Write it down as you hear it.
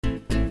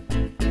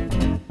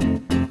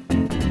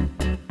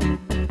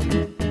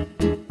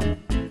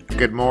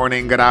good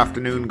morning, good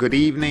afternoon, good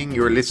evening.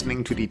 You're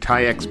listening to the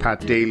Thai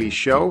Expat Daily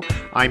Show.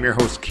 I'm your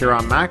host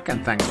Kieran Mack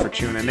and thanks for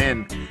tuning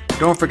in.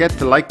 Don't forget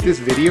to like this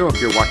video if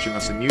you're watching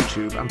us on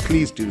YouTube and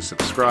please do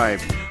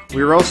subscribe.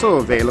 We're also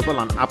available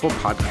on Apple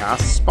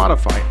Podcasts,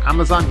 Spotify,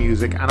 Amazon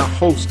Music and a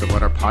host of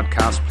other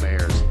podcast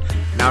players.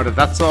 Now that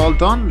that's all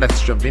done,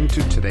 let's jump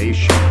into today's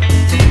show.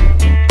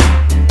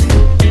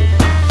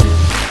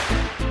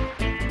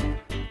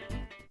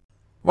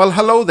 Well,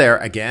 hello there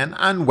again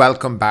and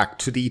welcome back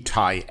to the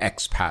Thai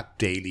Expat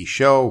Daily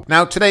Show.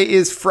 Now today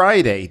is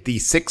Friday, the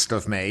 6th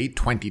of May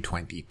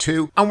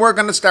 2022, and we're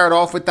going to start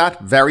off with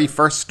that very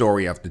first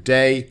story of the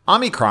day.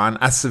 Omicron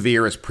as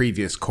severe as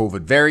previous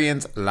COVID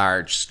variants,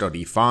 large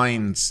study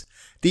finds.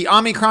 The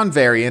Omicron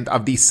variant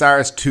of the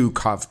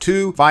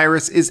SARS-CoV-2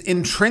 virus is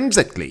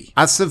intrinsically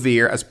as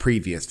severe as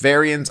previous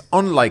variants,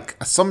 unlike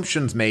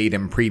assumptions made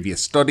in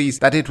previous studies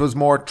that it was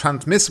more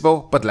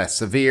transmissible but less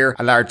severe,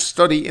 a large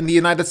study in the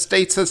United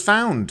States has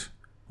found.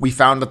 We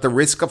found that the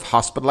risk of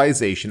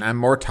hospitalization and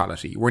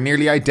mortality were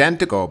nearly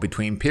identical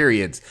between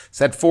periods,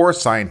 said four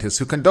scientists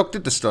who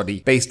conducted the study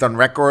based on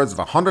records of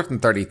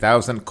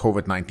 130,000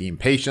 COVID-19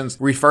 patients,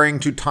 referring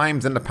to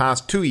times in the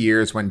past 2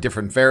 years when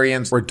different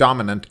variants were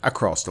dominant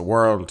across the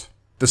world.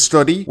 The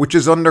study, which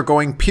is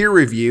undergoing peer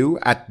review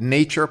at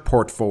Nature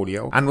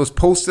Portfolio and was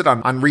posted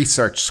on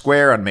Research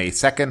Square on May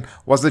 2nd,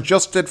 was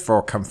adjusted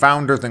for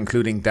confounders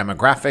including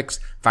demographics,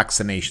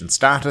 vaccination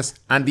status,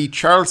 and the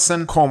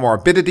Charlson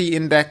Comorbidity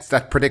Index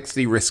that predicts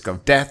the risk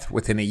of death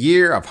within a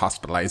year of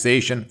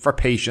hospitalization for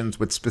patients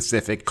with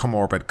specific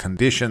comorbid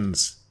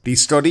conditions. The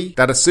study,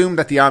 that assumed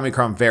that the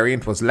Omicron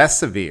variant was less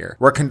severe,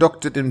 were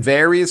conducted in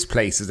various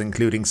places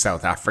including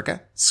South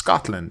Africa,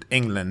 Scotland,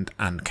 England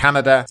and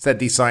Canada, said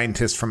the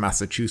scientists from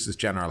Massachusetts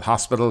General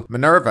Hospital,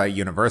 Minerva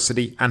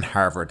University and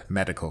Harvard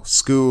Medical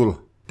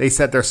School. They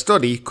said their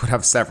study could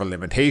have several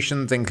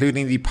limitations,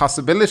 including the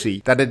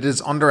possibility that it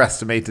has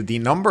underestimated the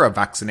number of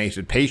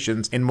vaccinated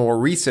patients in more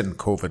recent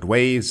COVID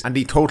waves and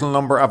the total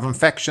number of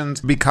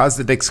infections because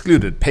it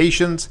excluded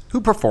patients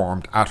who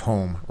performed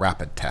at-home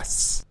rapid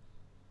tests.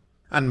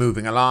 And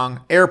moving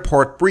along,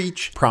 airport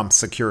breach prompts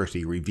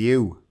security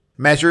review.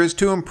 Measures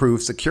to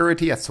improve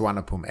security at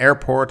Suvarnabhumi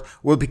Airport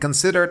will be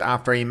considered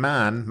after a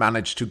man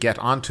managed to get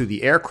onto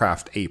the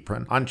aircraft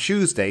apron on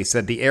Tuesday,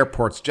 said the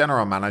airport's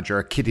general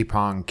manager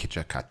Kittipong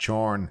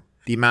Kitchakachorn.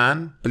 The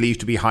man, believed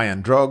to be high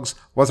on drugs,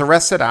 was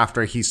arrested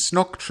after he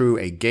snuck through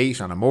a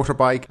gate on a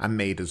motorbike and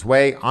made his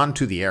way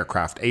onto the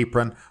aircraft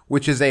apron,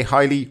 which is a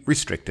highly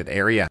restricted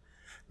area.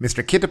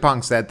 Mr.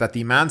 Kittipong said that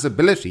the man's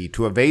ability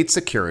to evade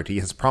security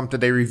has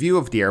prompted a review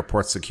of the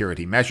airport's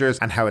security measures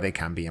and how they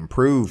can be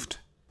improved.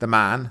 The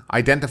man,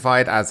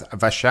 identified as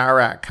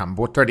Vashara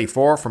Kambut,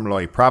 34 from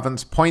Loy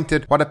Province,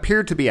 pointed what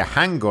appeared to be a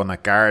handgun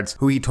at guards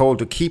who he told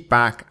to keep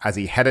back as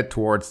he headed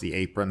towards the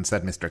apron,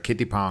 said Mr.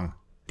 Kittipong.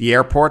 The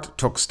airport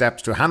took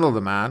steps to handle the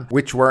man,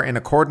 which were in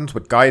accordance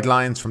with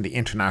guidelines from the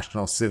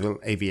International Civil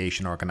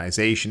Aviation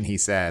Organization, he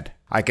said.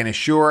 I can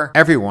assure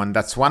everyone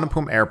that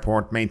Suvarnabhumi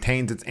Airport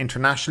maintains its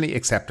internationally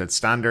accepted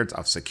standards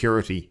of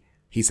security.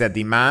 He said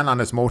the man on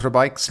his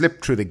motorbike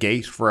slipped through the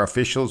gate for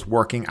officials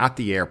working at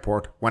the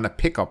airport when a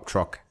pickup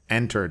truck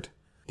entered.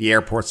 The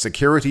airport's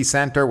security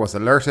centre was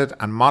alerted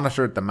and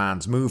monitored the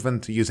man's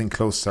movement using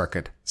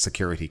closed-circuit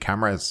security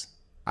cameras.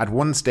 At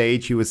one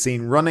stage, he was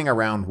seen running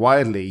around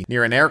wildly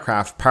near an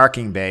aircraft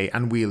parking bay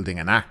and wielding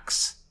an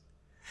axe.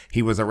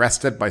 He was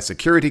arrested by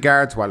security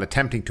guards while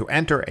attempting to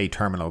enter a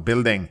terminal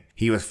building.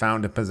 He was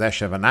found in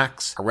possession of an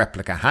axe, a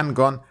replica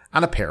handgun,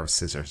 and a pair of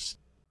scissors.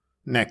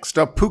 Next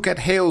up, Phuket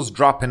hails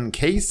drop in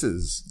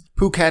cases.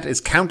 Phuket is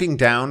counting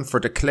down for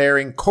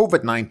declaring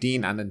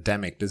COVID-19 an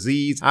endemic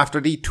disease after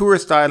the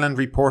tourist island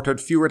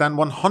reported fewer than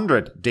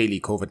 100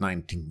 daily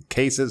COVID-19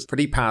 cases for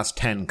the past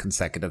 10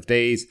 consecutive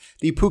days,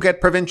 the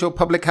Phuket Provincial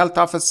Public Health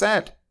Office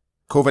said.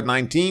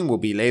 COVID-19 will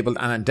be labelled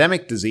an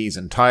endemic disease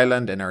in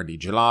Thailand in early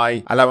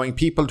July, allowing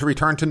people to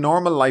return to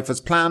normal life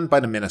as planned by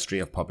the Ministry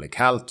of Public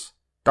Health.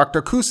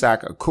 Dr.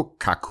 Kusak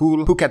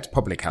Kukkakul, Phuket's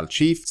public health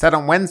chief, said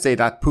on Wednesday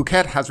that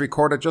Phuket has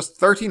recorded just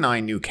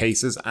 39 new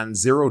cases and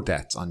 0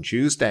 deaths on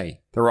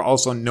Tuesday. There were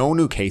also no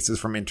new cases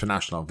from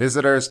international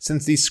visitors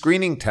since the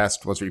screening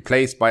test was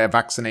replaced by a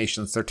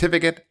vaccination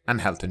certificate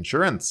and health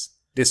insurance.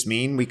 This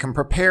means we can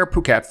prepare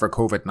Phuket for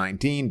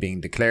COVID-19 being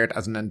declared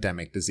as an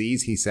endemic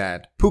disease, he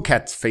said.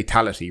 Phuket's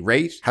fatality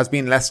rate has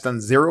been less than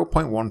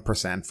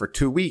 0.1% for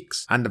 2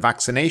 weeks, and the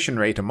vaccination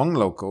rate among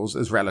locals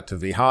is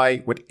relatively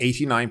high, with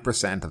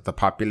 89% of the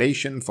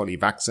population fully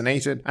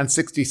vaccinated and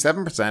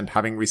 67%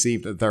 having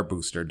received their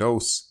booster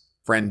dose.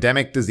 For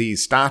endemic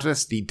disease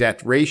status, the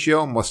death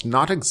ratio must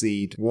not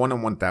exceed 1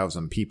 in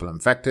 1,000 people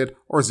infected,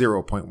 or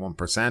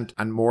 0.1%,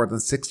 and more than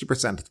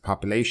 60% of the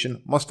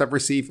population must have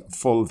received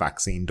full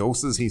vaccine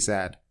doses, he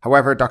said.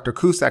 However, Dr.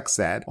 Kusak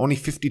said only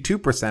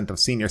 52% of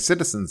senior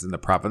citizens in the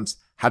province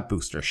had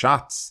booster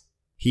shots.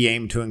 He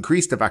aimed to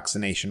increase the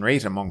vaccination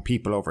rate among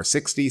people over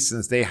 60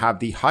 since they have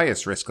the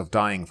highest risk of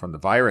dying from the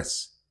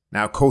virus.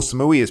 Now, Koh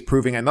Samui is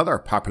proving another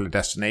popular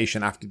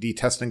destination after the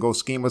Test and Go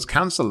scheme was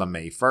cancelled on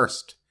May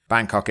 1st.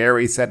 Bangkok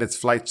Airways said its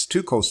flights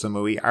to Koh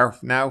Samui are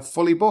now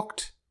fully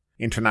booked.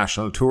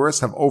 International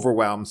tourists have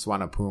overwhelmed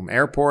Suvarnabhumi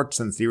Airport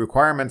since the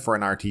requirement for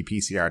an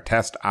RT-PCR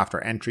test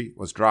after entry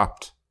was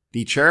dropped.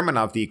 The chairman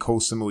of the Koh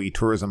Samui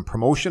Tourism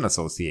Promotion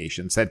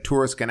Association said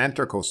tourists can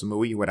enter Koh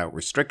Samui without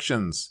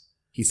restrictions.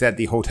 He said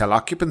the hotel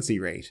occupancy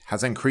rate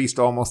has increased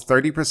almost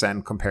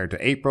 30% compared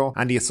to April,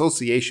 and the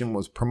association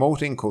was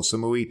promoting Koh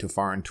Samui to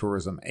foreign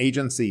tourism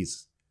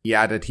agencies. He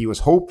added he was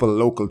hopeful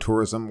local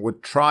tourism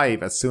would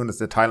thrive as soon as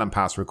the Thailand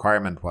Pass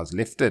requirement was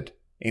lifted.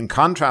 In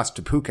contrast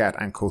to Phuket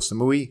and Koh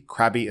Samui,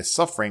 Krabi is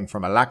suffering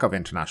from a lack of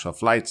international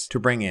flights to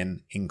bring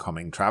in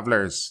incoming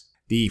travellers.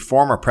 The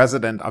former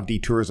president of the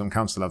Tourism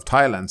Council of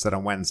Thailand said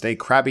on Wednesday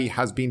Krabi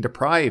has been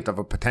deprived of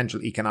a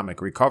potential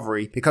economic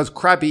recovery because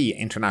Krabi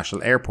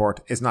International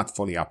Airport is not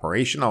fully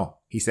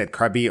operational. He said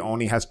Krabi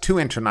only has 2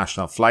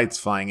 international flights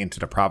flying into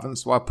the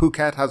province, while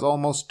Phuket has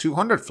almost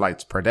 200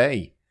 flights per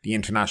day. The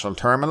international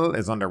terminal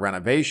is under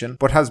renovation,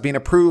 but has been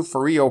approved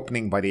for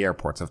reopening by the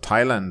airports of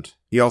Thailand.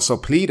 He also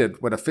pleaded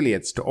with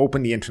affiliates to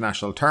open the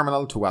international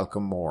terminal to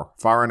welcome more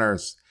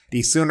foreigners.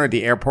 The sooner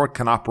the airport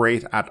can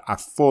operate at a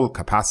full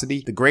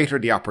capacity, the greater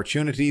the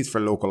opportunities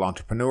for local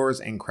entrepreneurs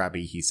in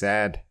Krabi, he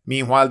said.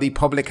 Meanwhile, the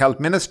Public Health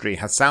Ministry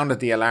has sounded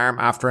the alarm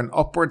after an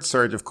upward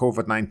surge of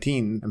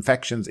COVID-19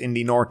 infections in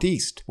the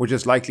northeast, which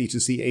is likely to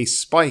see a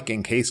spike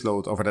in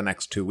caseloads over the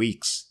next 2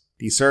 weeks.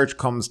 The surge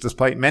comes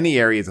despite many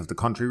areas of the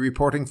country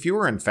reporting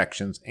fewer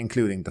infections,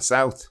 including the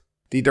south.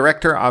 The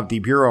director of the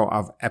Bureau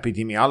of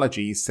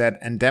Epidemiology said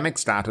endemic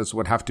status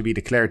would have to be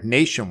declared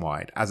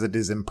nationwide as it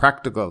is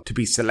impractical to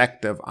be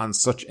selective on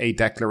such a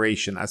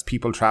declaration as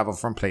people travel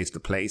from place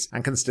to place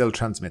and can still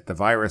transmit the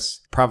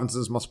virus.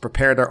 Provinces must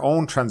prepare their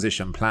own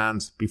transition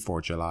plans before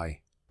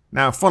July.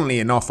 Now, funnily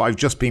enough, I've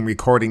just been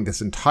recording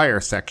this entire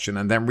section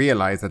and then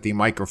realised that the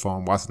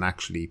microphone wasn't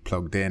actually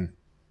plugged in.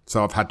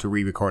 So I've had to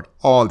re-record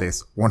all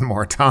this one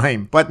more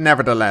time. But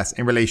nevertheless,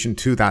 in relation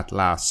to that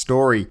last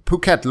story,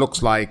 Phuket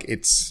looks like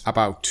it's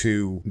about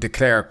to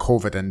declare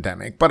COVID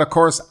endemic. But of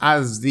course,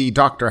 as the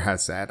doctor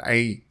has said,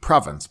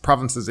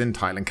 provinces in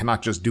Thailand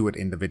cannot just do it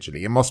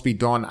individually. It must be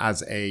done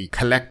as a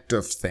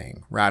collective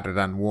thing rather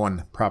than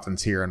one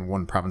province here and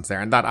one province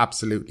there. And that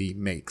absolutely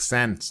makes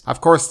sense.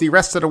 Of course, the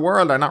rest of the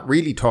world are not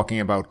really talking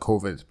about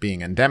COVID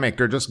being endemic.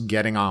 They're just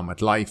getting on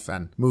with life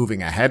and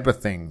moving ahead with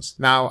things.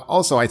 Now,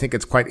 also, I think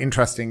it's quite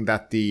interesting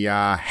that the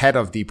head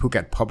of the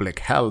Phuket Public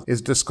Health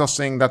is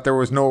discussing that there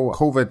was no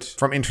COVID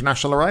from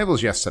international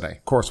arrivals yesterday.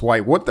 Of course,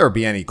 why would there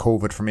be any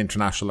COVID from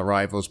international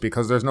arrivals?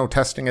 Because there's no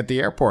testing at the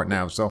airport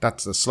now. So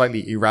that's a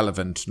slightly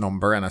irrelevant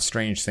number and a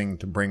strange thing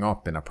to bring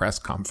up in a press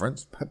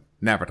conference. But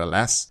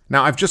nevertheless.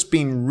 Now, I've just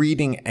been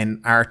reading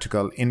an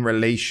article in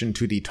relation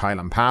to the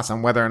Thailand Pass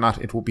and whether or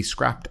not it will be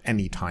scrapped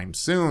anytime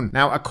soon.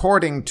 Now,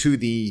 according to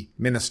the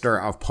Minister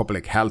of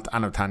Public Health,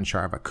 Anutin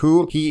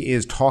Charnvirakul, he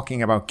is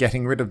talking about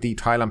getting rid of the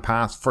Thailand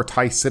Pass for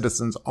Thai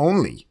citizens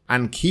only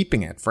and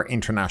keeping it for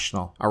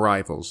international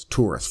arrivals,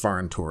 tourists,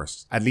 foreign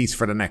tourists, at least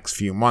for the next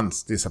few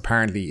months. This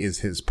apparently is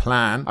his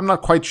plan. I'm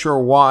not quite sure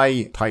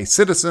why Thai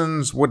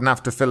citizens wouldn't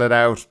have to fill it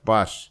out,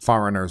 but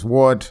foreigners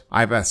would. I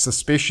have a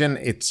suspicion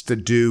it's to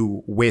do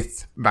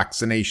with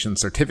vaccination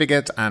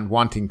certificate and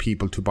wanting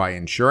people to buy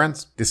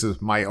insurance. This is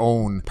my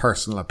own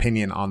personal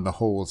opinion on the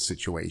whole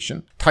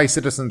situation. Thai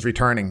citizens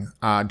returning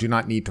do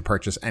not need to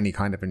purchase any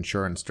kind of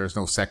insurance. There's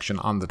no section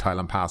on the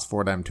Thailand Pass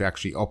for them to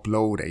actually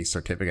upload a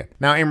certificate.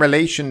 Now, in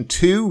relation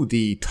to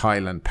the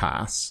Thailand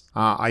Pass,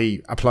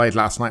 I applied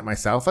last night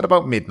myself at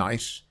about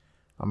midnight.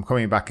 I'm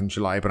coming back in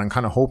July, but I'm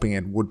kind of hoping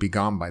it would be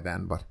gone by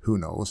then, but who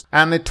knows.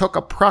 And it took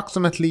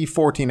approximately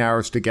 14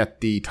 hours to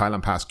get the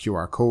Thailand Pass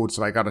QR code,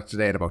 so I got it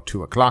today at about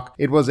 2 o'clock.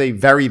 It was a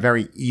very,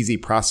 very easy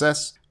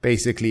process.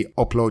 Basically,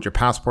 upload your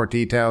passport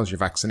details, your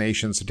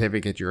vaccination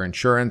certificate, your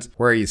insurance,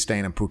 where are you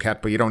staying in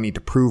Phuket, but you don't need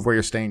to prove where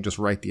you're staying, just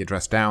write the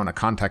address down, a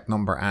contact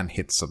number, and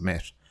hit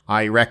submit.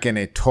 I reckon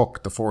it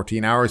took the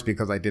 14 hours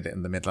because I did it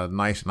in the middle of the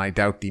night, and I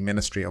doubt the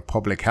Ministry of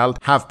Public Health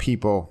have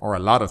people, or a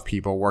lot of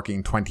people,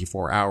 working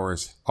 24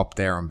 hours up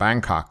there in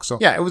Bangkok. So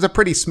yeah, it was a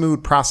pretty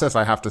smooth process.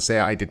 I have to say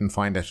I didn't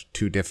find it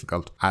too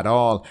difficult at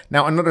all.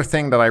 Now, another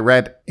thing that I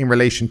read in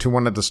relation to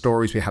one of the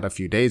stories we had a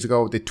few days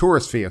ago, the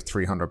tourist fee of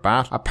 300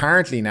 baht.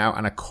 Apparently now,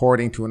 and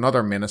according to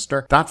another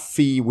minister, that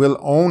fee will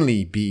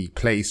only be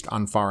placed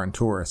on foreign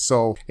tourists.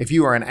 So if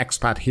you are an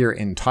expat here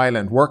in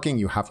Thailand working,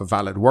 you have a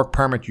valid work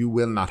permit, you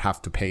will not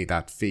have to pay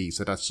that fee.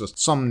 So that's just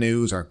some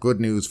news or good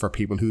news for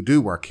people who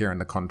do work here in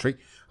the country.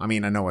 I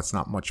mean, I know it's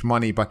not much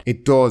money, but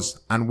it does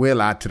and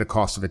will add to the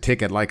cost of a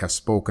ticket, like I've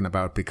spoken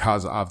about,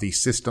 because of the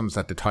systems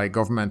that the Thai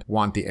government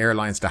want the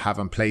airlines to have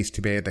in place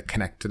to be able to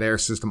connect to their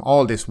system.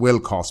 All this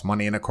will cost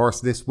money, and of course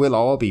this will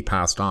all be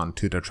passed on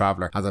to the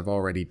traveller, as I've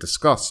already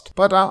discussed.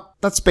 But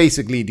that's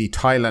basically the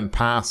Thailand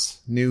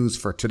Pass news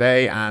for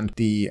today, and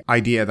the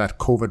idea that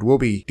COVID will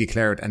be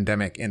declared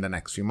endemic in the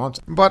next few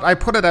months. But I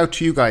put it out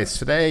to you guys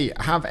today.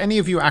 Have any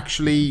of you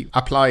actually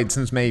applied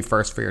since May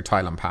 1st for your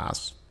Thailand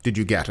Pass? Did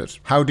you get it?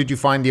 How did you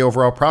find the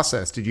overall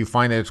process? Did you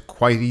find it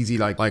quite easy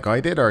like I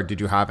did, or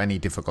did you have any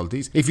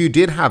difficulties? If you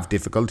did have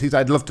difficulties,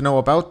 I'd love to know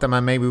about them,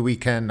 and maybe we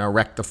can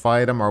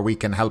rectify them, or we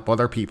can help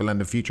other people in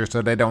the future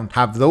so they don't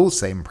have those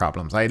same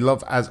problems. I'd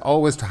love, as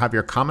always, to have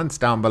your comments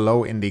down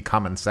below in the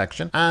comments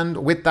section. And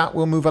with that,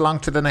 we'll move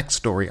along to the next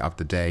story of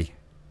the day.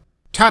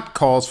 TAT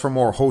calls for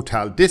more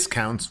hotel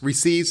discounts,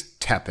 receives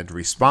tepid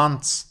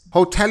response.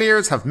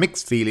 Hoteliers have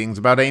mixed feelings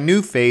about a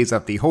new phase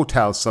of the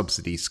hotel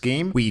subsidy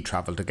scheme, We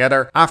Travel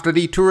Together, after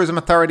the Tourism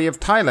Authority of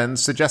Thailand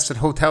suggested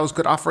hotels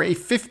could offer a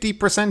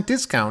 50%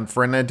 discount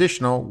for an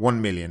additional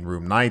 1 million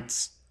room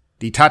nights.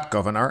 The TAT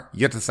governor,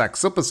 Yuttasak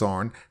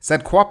Supasorn,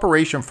 said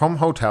cooperation from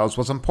hotels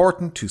was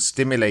important to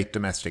stimulate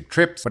domestic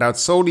trips without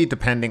solely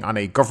depending on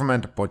a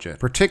government budget,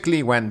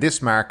 particularly when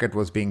this market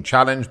was being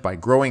challenged by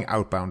growing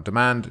outbound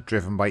demand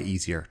driven by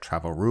easier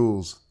travel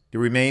rules. The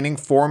remaining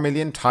 4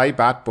 million Thai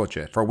baht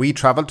budget for We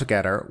Travel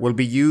Together will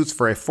be used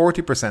for a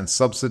 40%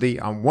 subsidy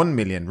on 1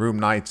 million room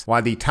nights,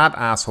 while the TAT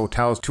asked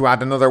hotels to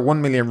add another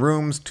 1 million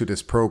rooms to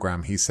this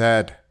program, he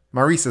said.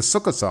 Marisa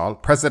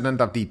Sukasal,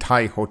 president of the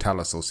Thai Hotel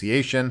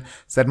Association,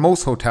 said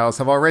most hotels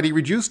have already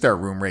reduced their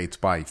room rates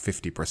by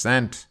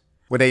 50%.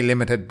 With a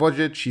limited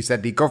budget, she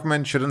said the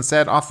government should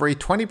instead offer a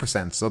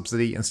 20%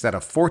 subsidy instead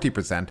of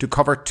 40% to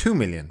cover 2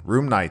 million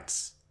room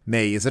nights.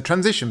 May is a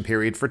transition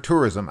period for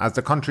tourism, as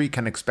the country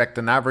can expect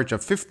an average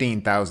of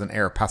 15,000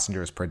 air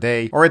passengers per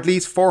day, or at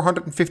least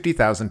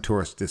 450,000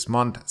 tourists this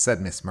month,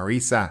 said Ms.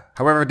 Marisa.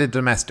 However, the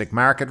domestic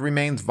market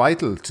remains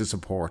vital to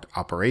support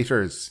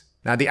operators.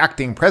 Now, the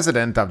acting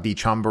president of the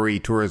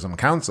Chonburi Tourism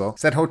Council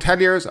said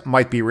hoteliers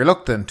might be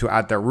reluctant to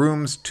add their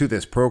rooms to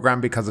this program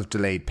because of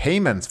delayed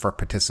payments for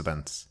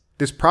participants.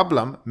 This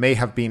problem may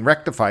have been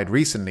rectified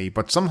recently,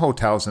 but some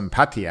hotels in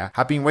Pattaya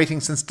have been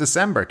waiting since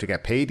December to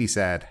get paid, he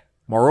said.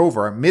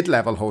 Moreover,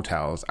 mid-level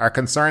hotels are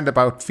concerned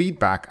about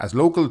feedback, as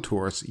local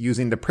tourists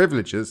using the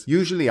privileges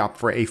usually opt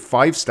for a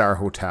 5-star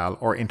hotel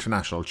or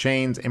international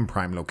chains in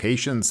prime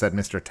locations, said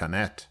Mr.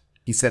 Tanet.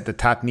 He said the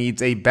TAT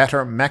needs a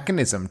better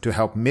mechanism to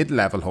help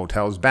mid-level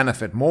hotels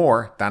benefit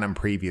more than in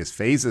previous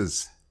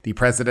phases. The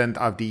president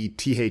of the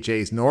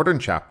THA's Northern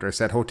chapter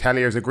said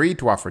hoteliers agreed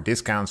to offer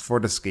discounts for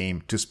the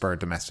scheme to spur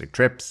domestic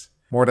trips.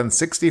 More than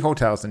 60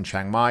 hotels in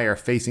Chiang Mai are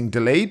facing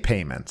delayed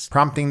payments,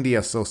 prompting the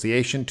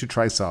association to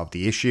try solve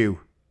the issue.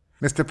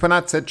 Mr.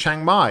 Punat said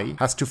Chiang Mai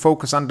has to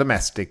focus on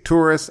domestic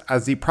tourists,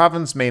 as the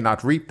province may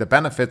not reap the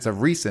benefits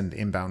of recent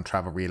inbound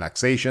travel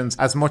relaxations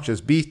as much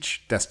as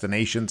beach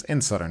destinations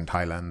in southern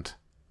Thailand.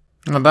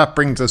 And that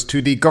brings us to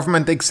the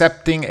government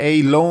accepting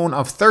a loan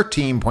of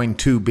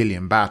 13.2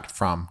 billion baht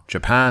from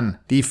Japan.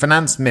 The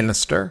finance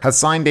minister has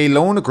signed a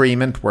loan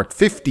agreement worth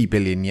 50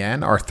 billion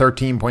yen, or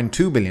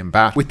 13.2 billion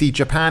baht, with the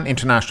Japan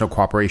International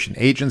Cooperation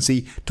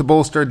Agency to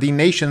bolster the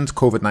nation's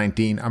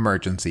COVID-19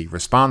 emergency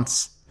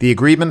response. The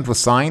agreement was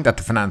signed at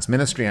the Finance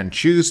Ministry on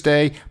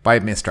Tuesday by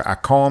Mr.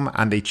 Akom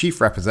and a chief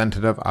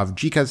representative of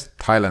JICA's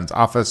Thailand's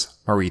office,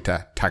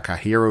 Marita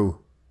Takahiro.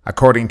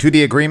 According to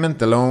the agreement,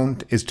 the loan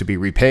is to be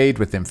repaid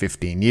within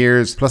 15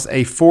 years, plus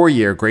a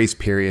 4-year grace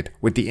period,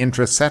 with the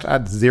interest set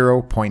at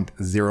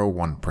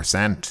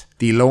 0.01%.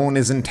 The loan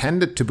is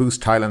intended to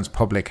boost Thailand's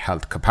public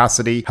health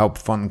capacity, help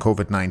fund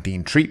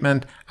COVID-19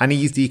 treatment, and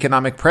ease the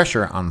economic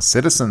pressure on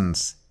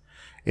citizens.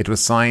 It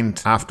was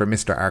signed after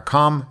Mr.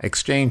 Arkom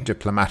exchanged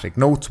diplomatic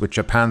notes with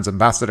Japan's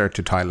ambassador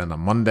to Thailand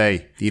on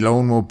Monday. The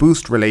loan will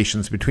boost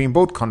relations between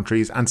both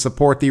countries and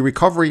support the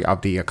recovery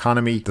of the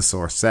economy, the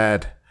source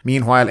said.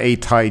 Meanwhile, a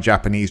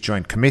Thai-Japanese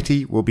joint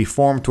committee will be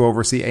formed to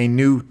oversee a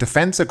new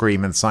defence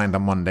agreement signed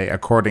on Monday,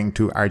 according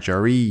to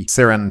Arjari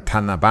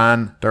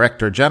Sirantanaban,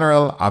 Director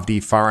General of the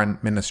Foreign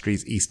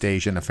Ministry's East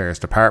Asian Affairs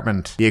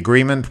Department. The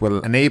agreement will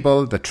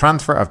enable the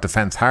transfer of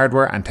defence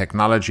hardware and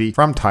technology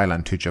from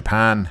Thailand to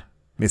Japan.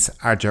 Ms.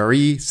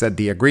 Arjari said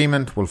the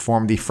agreement will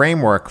form the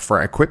framework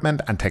for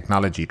equipment and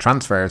technology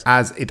transfers,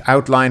 as it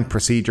outlined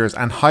procedures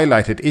and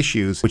highlighted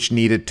issues which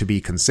needed to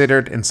be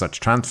considered in such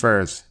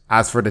transfers.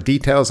 As for the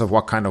details of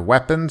what kind of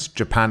weapons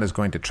Japan is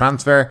going to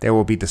transfer, they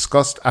will be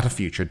discussed at a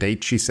future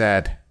date, she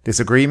said. This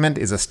agreement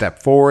is a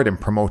step forward in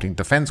promoting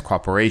defence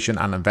cooperation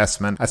and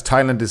investment, as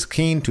Thailand is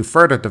keen to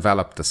further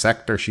develop the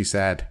sector, she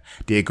said.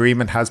 The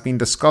agreement has been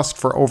discussed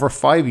for over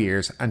 5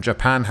 years, and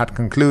Japan had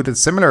concluded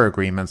similar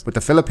agreements with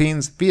the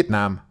Philippines,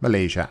 Vietnam,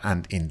 Malaysia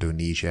and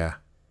Indonesia.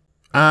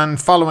 And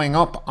following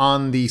up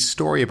on the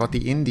story about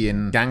the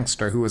Indian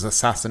gangster who was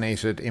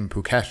assassinated in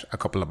Phuket a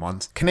couple of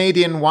months,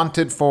 Canadian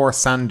wanted for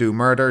Sandhu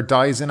murder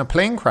dies in a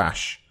plane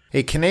crash.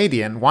 A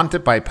Canadian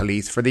wanted by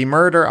police for the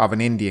murder of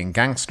an Indian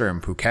gangster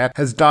in Phuket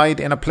has died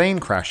in a plane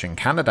crash in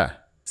Canada.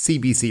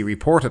 CBC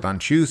reported on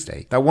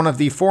Tuesday that one of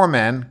the 4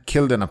 men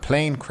killed in a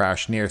plane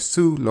crash near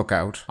Sioux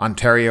Lookout,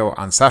 Ontario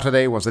on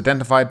Saturday was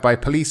identified by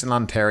police in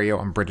Ontario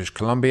and British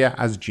Columbia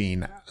as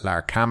Jean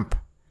Larcamp.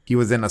 He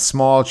was in a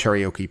small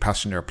Cherokee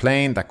passenger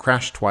plane that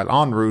crashed while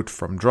en route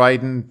from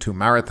Dryden to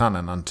Marathon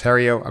in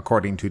Ontario,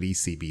 according to the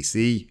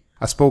CBC.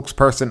 A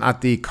spokesperson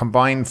at the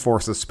Combined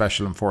Forces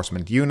Special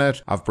Enforcement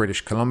Unit of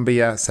British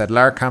Columbia said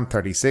Larcamp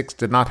 36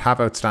 did not have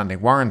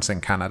outstanding warrants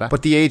in Canada,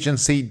 but the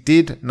agency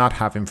did not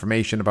have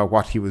information about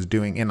what he was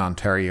doing in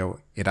Ontario,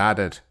 it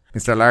added.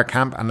 Mr.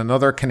 Larcamp and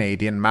another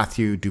Canadian,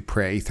 Matthew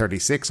Dupre,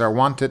 36, are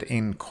wanted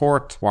in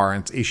court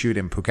warrants issued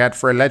in Phuket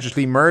for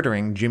allegedly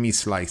murdering Jimmy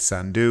Slice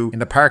Sandhu in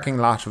the parking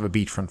lot of a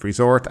beachfront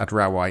resort at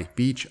Rawai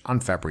Beach on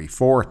February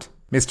 4th.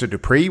 Mr.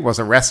 Dupree was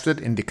arrested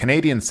in the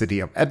Canadian city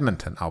of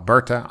Edmonton,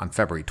 Alberta on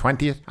February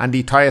 20th, and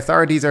the Thai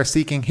authorities are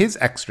seeking his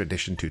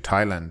extradition to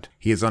Thailand.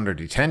 He is under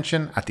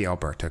detention at the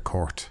Alberta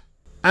court.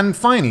 And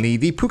finally,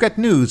 the Phuket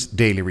News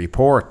Daily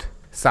Report.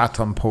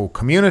 Satompo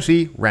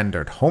community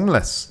rendered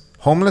homeless.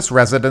 Homeless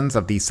residents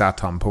of the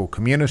Satompo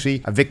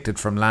community, evicted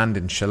from land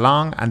in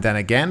Shillong and then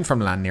again from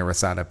land near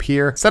Asada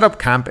Pier, set up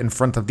camp in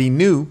front of the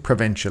new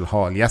provincial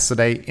hall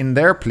yesterday in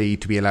their plea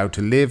to be allowed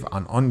to live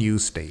on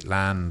unused state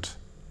land.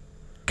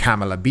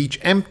 Kamala Beach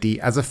empty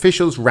as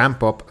officials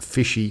ramp up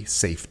fishy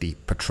safety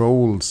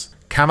patrols.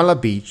 Kamala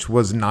Beach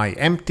was nigh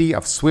empty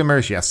of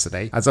swimmers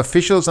yesterday as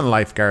officials and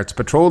lifeguards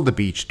patrolled the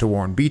beach to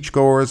warn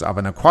beachgoers of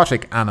an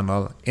aquatic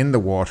animal in the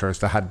waters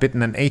that had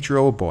bitten an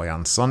 8-year-old boy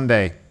on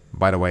Sunday.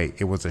 By the way,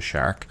 it was a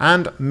shark.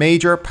 And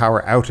major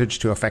power outage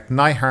to affect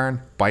Naiharn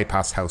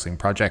bypass housing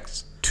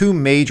projects. 2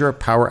 major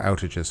power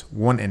outages,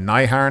 one in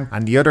Naiharn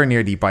and the other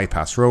near the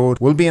bypass road,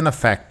 will be in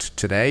effect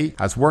today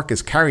as work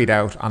is carried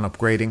out on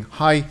upgrading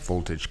high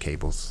voltage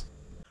cables.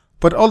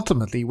 But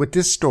ultimately, with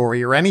this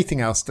story or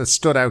anything else that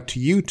stood out to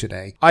you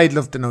today, I'd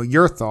love to know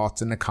your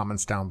thoughts in the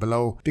comments down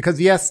below.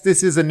 Because yes,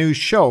 this is a news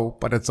show,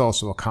 but it's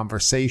also a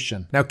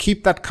conversation. Now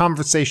keep that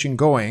conversation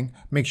going.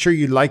 Make sure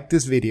you like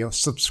this video,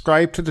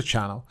 subscribe to the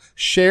channel,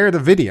 share the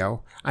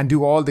video, and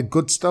do all the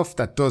good stuff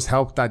that does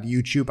help that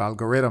YouTube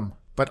algorithm.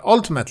 But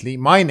ultimately,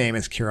 my name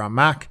is Kieran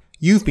Mack.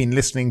 You've been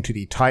listening to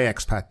the Thai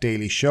Expat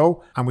Daily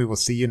Show, and we will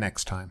see you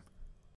next time.